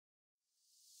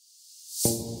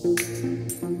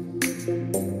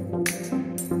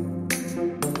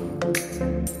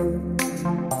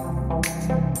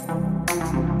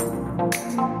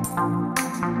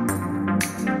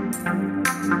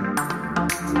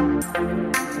Hey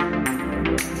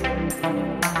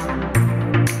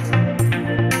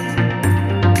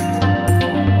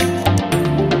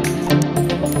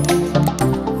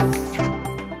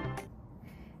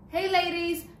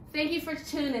ladies, thank you for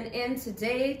tuning in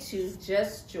today to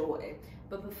Just Joy.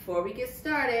 But before we get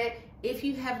started, if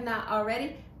you have not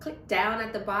already, click down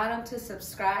at the bottom to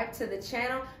subscribe to the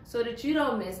channel so that you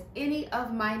don't miss any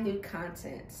of my new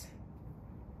content.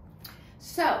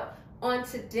 So, on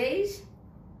today's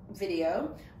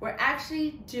video, we're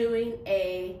actually doing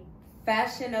a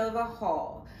FashionNova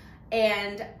haul.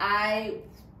 And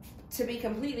to be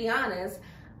completely honest,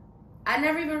 I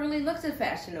never even really looked at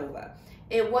FashionNova.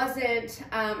 It wasn't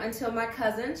until my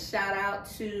cousin, shout out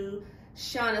to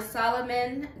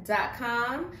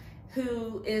ShaunaSolomon.com,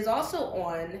 who is also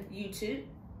on YouTube.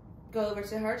 Go over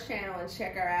to her channel and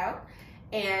check her out.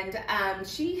 And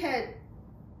she had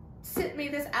sent me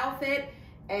this outfit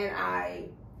and I,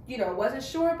 wasn't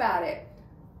sure about it.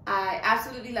 I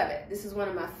absolutely love it. This is one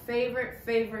of my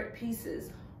favorite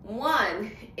pieces.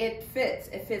 One, it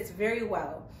fits very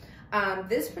well.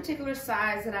 This particular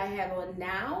size that I have on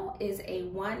now is a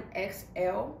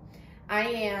 1XL. I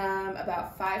am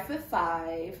about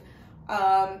 5'5".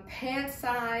 Pant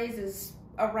size is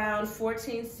around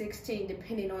 14, 16,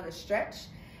 depending on the stretch.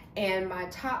 And my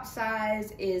top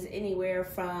size is anywhere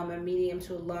from a medium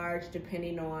to a large,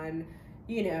 depending on,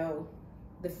 the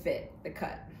fit, the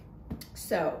cut.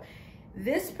 So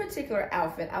this particular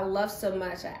outfit I love so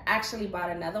much, I actually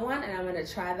bought another one, and I'm going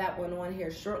to try that one on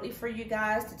here shortly for you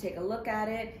guys to take a look at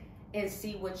it and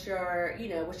see what your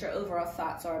overall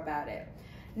thoughts are about it.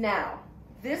 Now,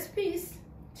 this piece,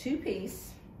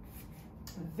 two-piece,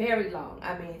 very long.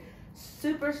 I mean,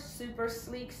 super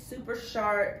sleek, super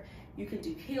sharp. You can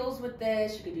do heels with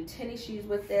this. You can do tennis shoes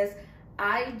with this.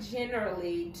 I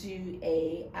generally do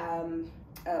a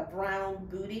brown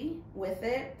booty with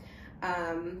it.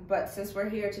 But since we're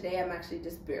here today, I'm actually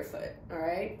just barefoot, all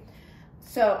right?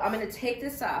 So I'm gonna take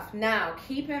this off. Now,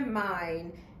 keep in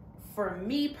mind, for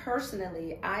me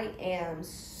personally, I am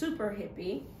super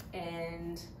hippie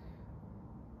and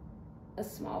a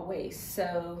small waist,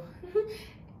 so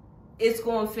it's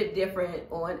gonna fit different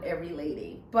on every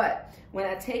lady. But when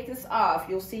I take this off,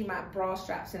 you'll see my bra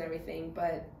straps and everything,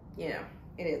 but it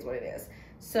is what it is.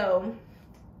 So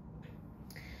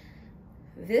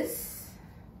this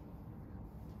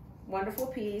wonderful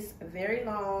piece, very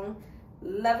long,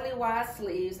 lovely wide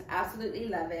sleeves, absolutely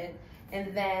love it.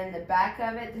 And then the back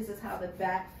of it, this is how the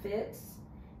back fits.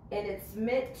 And it's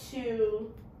meant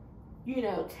to,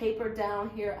 taper down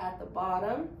here at the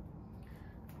bottom.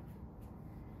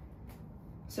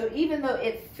 So even though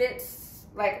it fits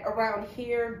like around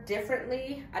here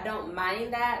differently, I don't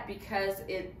mind that because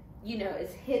it,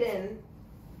 is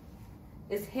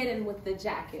hidden with the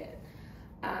jacket.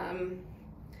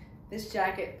 This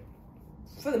jacket,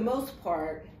 for the most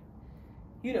part,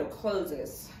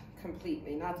 closes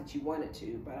completely. Not that you want it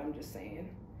to, but I'm just saying.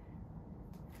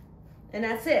 And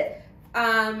that's it.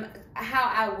 How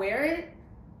I wear it,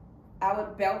 I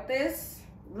would belt this,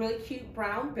 really cute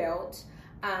brown belt.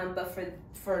 But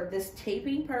for this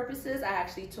taping purposes, I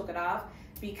actually took it off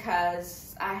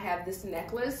because I have this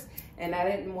necklace and I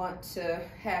didn't want to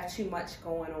have too much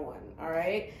going on, all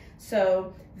right?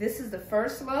 So this is the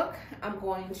first look. I'm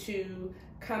going to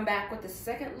come back with the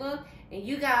second look, and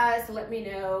you guys let me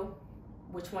know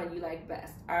which one you like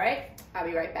best, all right? I'll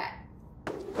be right back.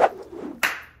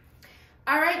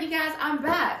 All right, you guys, I'm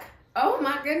back. Oh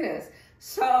my goodness.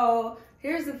 So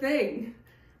here's the thing.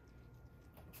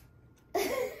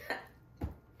 This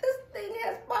thing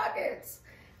has pockets.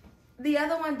 The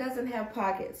other one doesn't have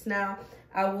pockets. Now,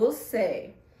 I will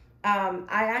say, I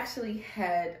actually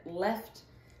had left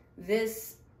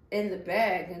this in the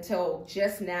bag until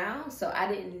just now, so I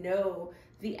didn't know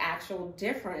the actual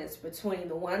difference between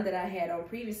the one that I had on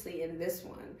previously and this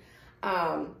one.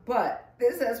 But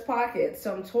this has pockets,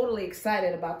 so I'm totally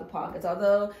excited about the pockets,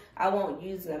 although I won't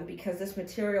use them because this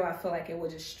material, I feel like it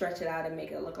would just stretch it out and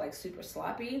make it look like super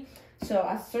sloppy. So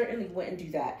I certainly wouldn't do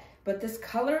that. But this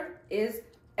color is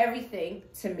everything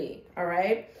to me, all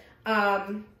right?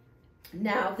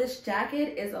 Now, this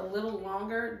jacket is a little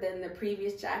longer than the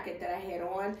previous jacket that I had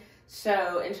on.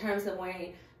 So in terms of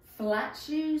wearing flat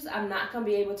shoes, I'm not gonna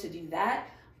be able to do that.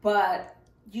 But,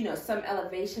 some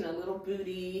elevation, a little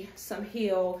booty, some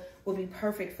heel will be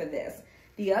perfect for this.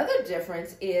 The other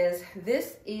difference is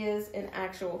this is an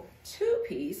actual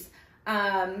two-piece.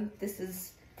 This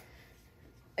is,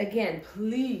 again,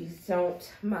 please don't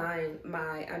mind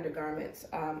my undergarments.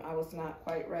 I was not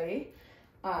quite ready.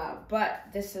 But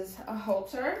this is a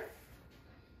halter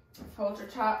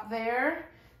top there.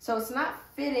 So it's not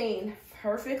fitting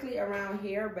perfectly around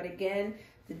here, but again,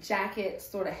 the jacket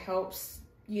sort of helps,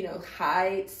 you know,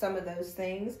 hide some of those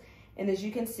things. And as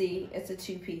you can see, it's a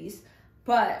two-piece.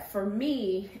 But for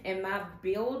me and my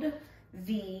build,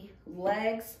 the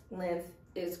legs length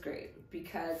is great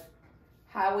because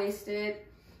high-waisted,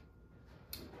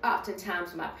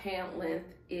 oftentimes my pant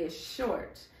length is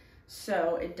short,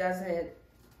 so it doesn't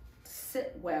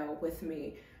sit well with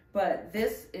me. But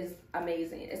this is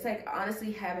amazing. It's like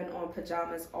honestly having on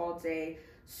pajamas all day.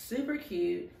 Super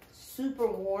cute, super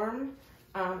warm.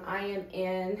 I am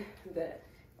in the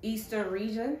eastern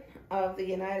region of the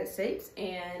United States,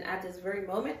 and at this very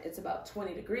moment it's about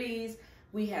 20 degrees.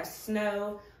 We have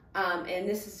snow, and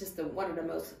this is just one of the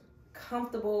most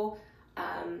comfortable,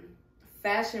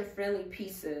 fashion-friendly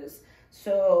pieces.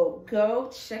 So go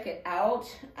check it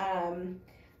out.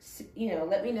 You know,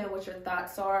 let me know what your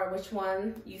thoughts are, which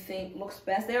one you think looks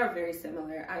best. They are very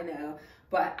similar, I know,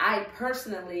 but I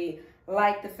personally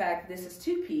like the fact this is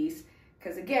two-piece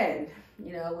because, again,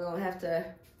 you know, we don't have to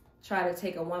try to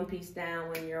take a one-piece down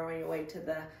when you're on your way to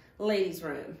the ladies'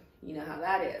 room. You know how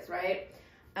that is, right?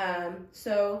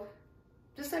 So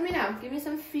just let me know. Give me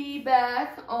some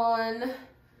feedback on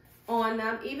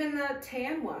even the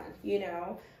tan one, you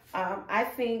know. I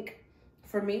think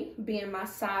for me, being my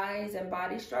size and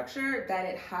body structure, that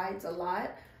it hides a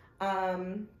lot.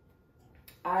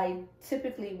 I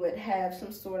typically would have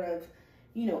some sort of,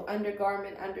 you know,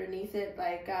 undergarment underneath it,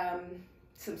 like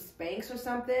some Spanx or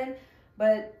something,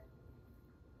 but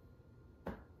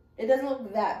it doesn't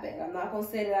look that big. I'm not gonna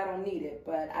say that I don't need it,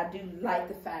 but I do like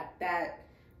the fact that,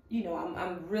 you know,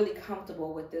 I'm really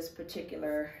comfortable with this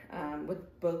particular,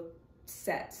 with both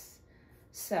sets.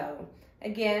 So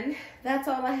again, that's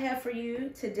all I have for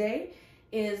you today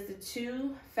is the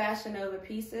 2 FashionNova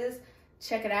pieces.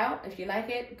 Check it out. If you like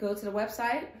it, go to the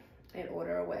website and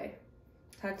order away.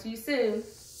 Talk to you soon.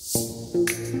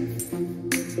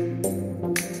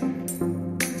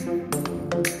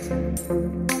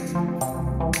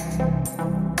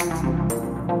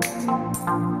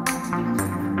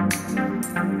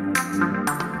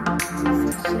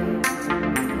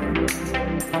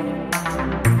 Thank you.